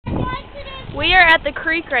We are at the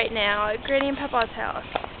creek right now at Granny and Papaw's house.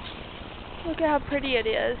 Look at how pretty it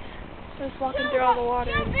is. Just walking through all the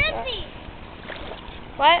water and stuff.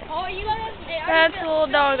 What? Oh, you gonna? That's the little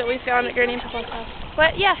dog that we found at Granny and Papaw's house.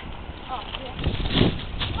 What? Yeah. Oh,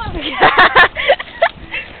 yeah.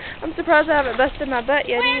 I'm surprised I haven't busted my butt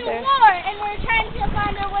yet We're in either. the war, and we're trying to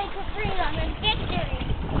find our way to freedom and victory.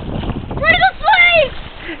 Free the slaves!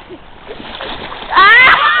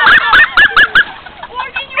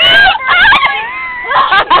 Working your way for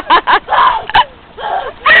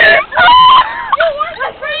you want the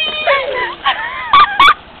freedom!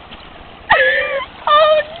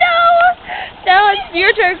 Oh no! Now it's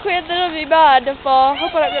your turn, Quinn. Then it'll be mine to fall.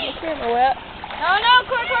 Hope I don't get my camera wet. No,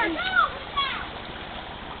 quick.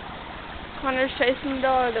 Connor's chasing the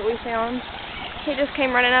dog that we found. He just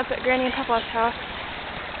came running up at Granny and Papa's house.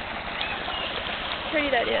 Pretty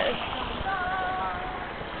that is.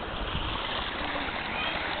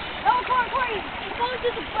 Oh, Corey, he's going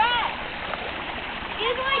through the grass. He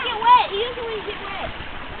doesn't want to get wet.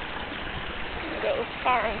 Go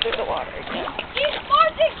firing through the water again. He's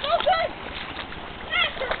marching so good.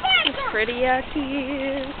 Faster. He's pretty out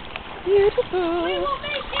here. Beautiful. We will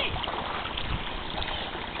make it.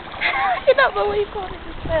 I cannot believe Connor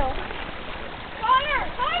just fell. Connor,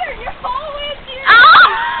 you're following here.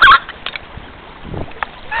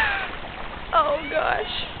 Oh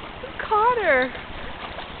gosh. Connor.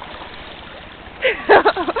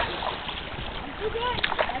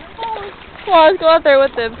 Come on, let's go out there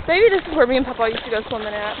with them. Maybe this is where me and Papa used to go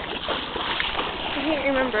swimming at. I can't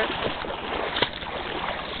remember.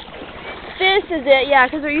 This is it, yeah,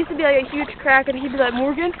 because there used to be like a huge crack, and he'd be like,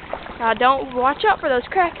 Morgan, don't watch out for those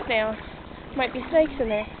cracks now. Might be snakes in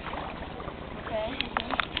there. Okay.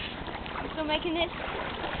 I'm still making this.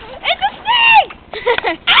 It's a snake!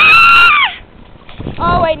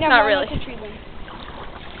 Oh wait, no, not really.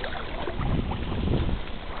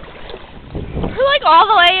 We're like all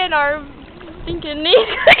the way in our thinking knees.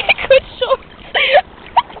 Good shorts.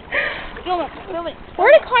 Film it.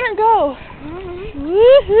 Where did Connor go?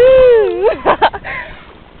 Woohoo!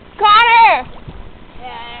 Connor!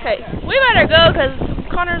 Yeah. Okay, we better go because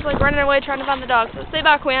Connor's like running away trying to find the dog. So say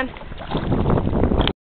bye, Quinn.